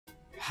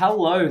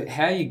Hello,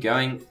 how are you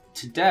going?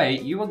 Today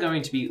you are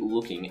going to be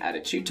looking at a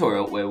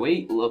tutorial where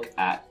we look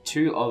at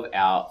two of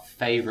our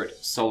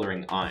favorite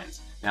soldering irons.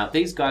 Now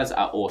these guys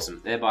are awesome.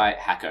 They're by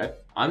Hakko.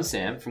 I'm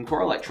Sam from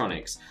Core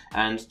Electronics,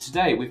 and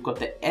today we've got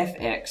the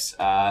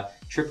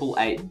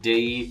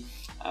FX-888D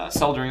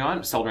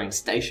soldering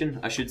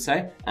station, I should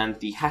say, and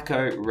the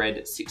Hakko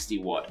Red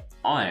 60-watt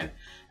iron.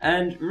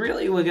 And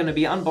really we're going to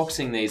be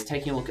unboxing these,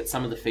 taking a look at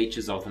some of the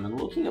features of them and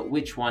looking at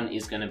which one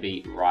is going to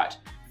be right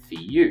for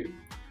you.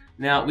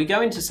 Now, we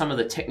go into some of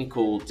the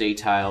technical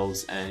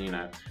details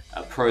and,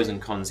 pros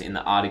and cons in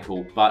the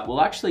article, but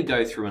we'll actually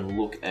go through and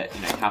look at,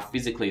 how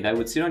physically they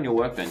would sit on your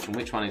workbench and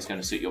which one is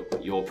going to suit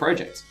your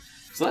projects.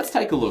 So let's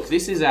take a look.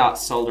 This is our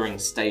soldering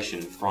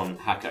station from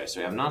Hakko. So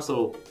we have a nice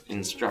little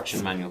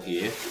instruction manual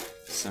here,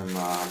 some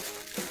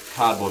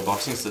cardboard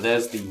boxing. So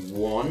there's the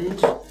wand,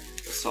 the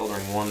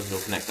soldering wand that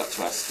will connect up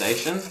to our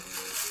station.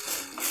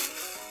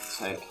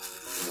 Take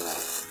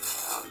that,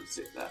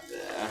 zip that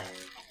there.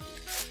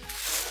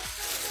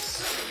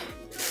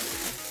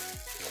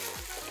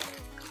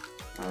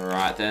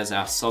 Alright, there's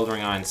our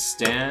soldering iron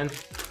stand.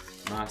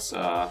 Nice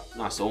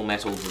all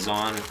metal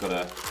design. We've got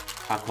a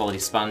high quality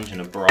sponge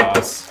and a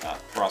brass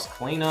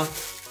cleaner.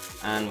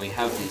 And we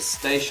have the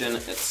station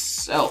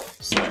itself.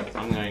 So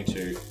I'm going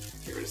to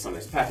get rid of some of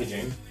this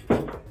packaging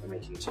and we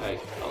can take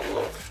a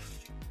look.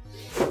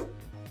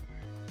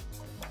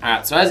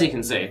 Alright, so as you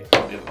can see,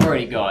 we've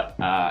already got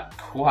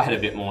quite a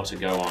bit more to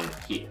go on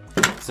here.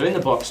 So in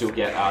the box you'll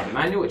get the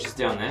manual, which is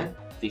down there.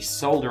 The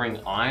soldering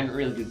iron,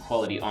 really good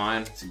quality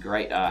iron. It's a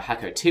great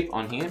Hakko tip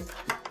on here,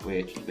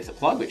 with a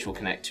plug which will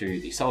connect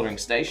to the soldering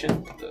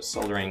station, the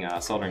soldering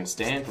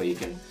stand where you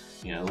can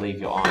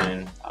leave your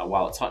iron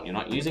while it's hot and you're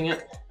not using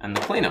it, and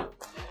the cleaner.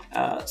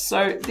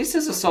 So this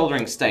is a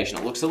soldering station.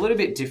 It looks a little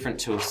bit different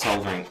to a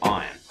soldering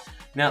iron.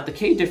 Now the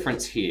key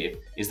difference here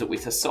is that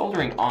with a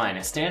soldering iron, a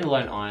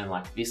standalone iron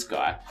like this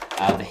guy,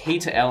 the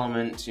heater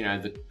element,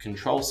 the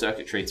control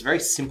circuitry, it's a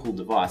very simple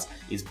device,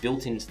 is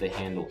built into the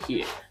handle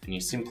here. And you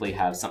simply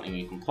have something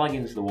you can plug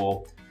into the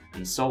wall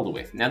and solder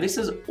with. Now this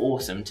is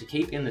awesome to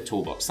keep in the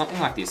toolbox. Something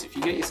like this, if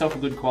you get yourself a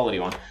good quality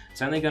one,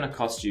 it's only going to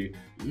cost you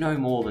no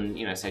more than,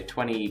 say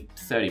 20,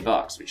 30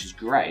 bucks, which is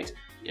great.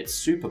 It's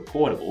super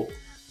portable.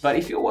 But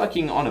if you're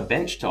working on a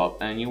bench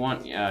top and you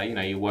want,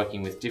 you're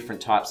working with different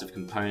types of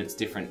components,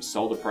 different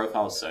solder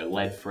profiles, so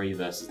lead-free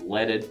versus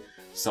leaded,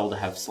 solder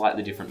have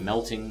slightly different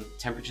melting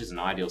temperatures and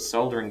ideal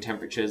soldering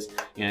temperatures.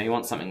 You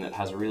want something that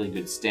has a really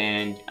good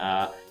stand.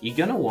 You're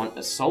gonna want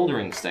a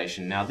soldering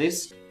station. Now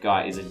this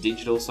guy is a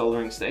digital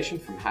soldering station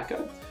from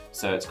Hakko.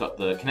 So it's got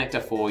the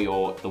connector for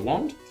the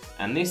wand,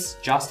 and this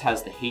just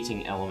has the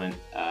heating element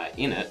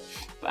in it,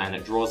 and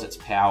it draws its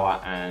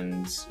power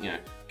and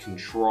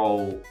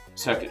control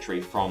circuitry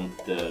from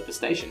the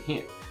station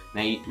here.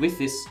 Now with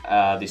this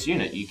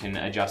unit you can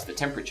adjust the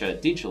temperature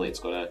digitally. It's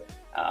got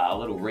a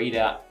little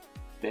readout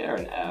there,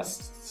 a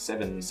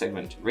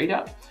 7-segment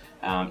readout.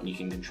 You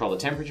can control the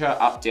temperature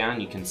up, down.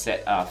 You can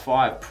set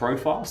 5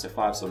 profiles, so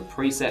 5 sort of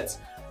presets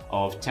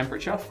of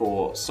temperature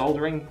for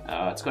soldering.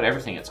 It's got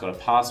everything. It's got a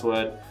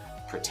password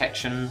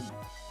protection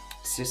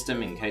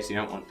system in case you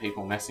don't want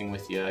people messing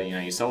with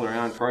your soldering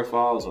iron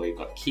profiles, or you've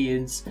got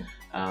kids.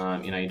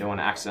 You don't want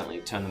to accidentally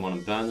turn them on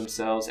and burn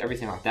themselves,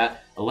 everything like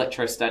that.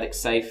 Electrostatic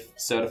safe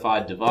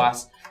certified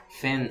device,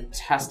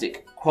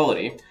 fantastic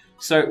quality.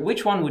 So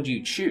which one would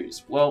you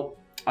choose? Well,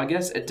 I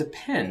guess it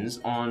depends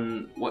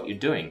on what you're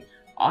doing.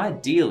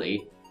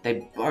 Ideally,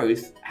 they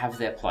both have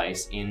their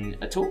place in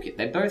a toolkit.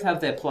 They both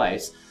have their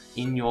place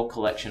in your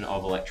collection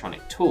of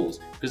electronic tools.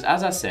 Because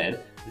as I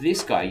said,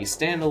 this guy, your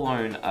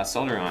standalone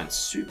soldering iron,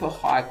 super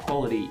high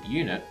quality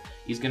unit,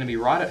 is going to be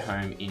right at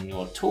home in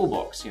your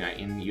toolbox,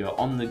 in your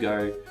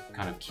on-the-go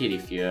kind of kit.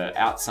 If you're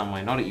out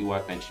somewhere, not at your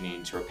workbench, you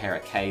need to repair a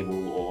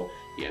cable or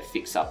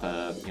fix up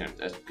a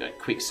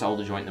quick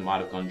solder joint that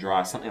might have gone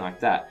dry, something like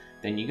that,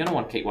 then you're going to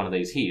want to keep one of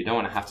these here. You don't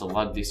want to have to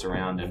lug this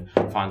around and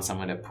find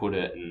somewhere to put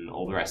it and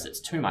all the rest.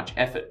 It's too much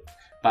effort.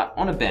 But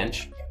on a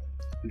bench,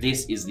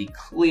 this is the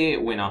clear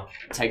winner.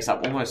 It takes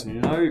up almost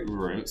no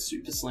room,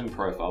 super slim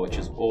profile, which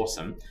is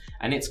awesome.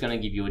 And it's going to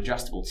give you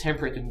adjustable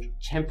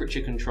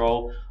temperature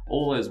control,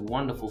 all those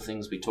wonderful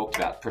things we talked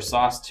about.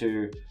 Precise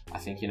to, I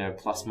think,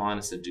 plus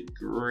minus a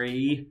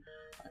degree.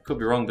 I could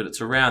be wrong, but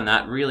it's around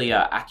that. Really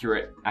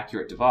accurate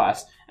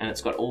device. And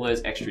it's got all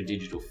those extra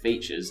digital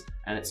features.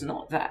 And it's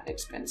not that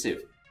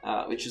expensive,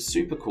 which is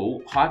super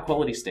cool. High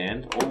quality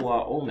stand,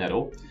 all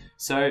metal.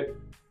 So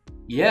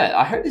yeah,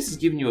 I hope this has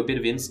given you a bit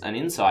of an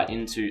insight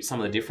into some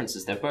of the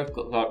differences. They've both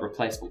got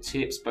replaceable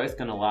tips, both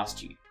going to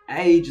last you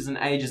ages and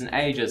ages and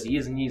ages,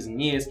 years and years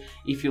and years,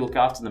 if you look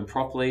after them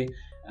properly.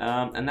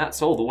 And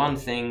that's all. The one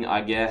thing, I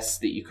guess,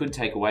 that you could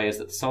take away is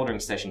that the soldering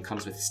station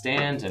comes with a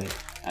stand and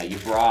your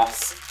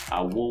brass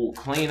wool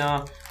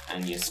cleaner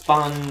and your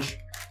sponge,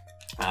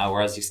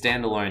 whereas your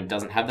standalone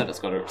doesn't have that. It's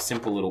got a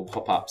simple little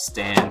pop-up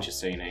stand just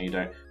so you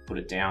don't put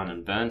it down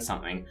and burn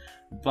something.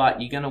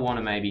 but you're going to want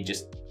to maybe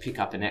just pick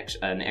up an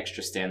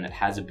extra stand that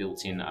has a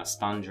built-in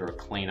sponge or a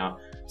cleaner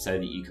so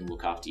that you can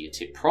look after your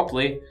tip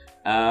properly.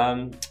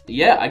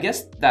 Yeah, I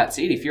guess that's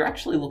it. If you're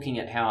actually looking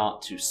at how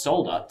to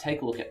solder,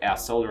 take a look at our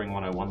Soldering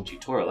 101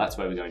 tutorial. That's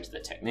where we go into the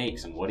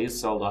techniques and what is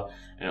solder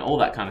and all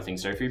that kind of thing.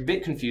 So if you're a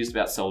bit confused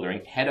about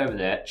soldering, head over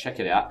there, check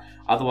it out.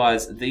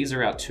 Otherwise, these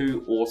are our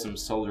 2 awesome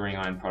soldering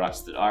iron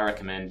products that I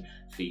recommend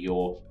for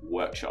your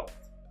workshop.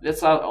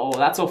 That's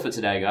all for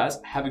today, guys.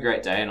 Have a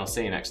great day, and I'll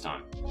see you next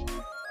time.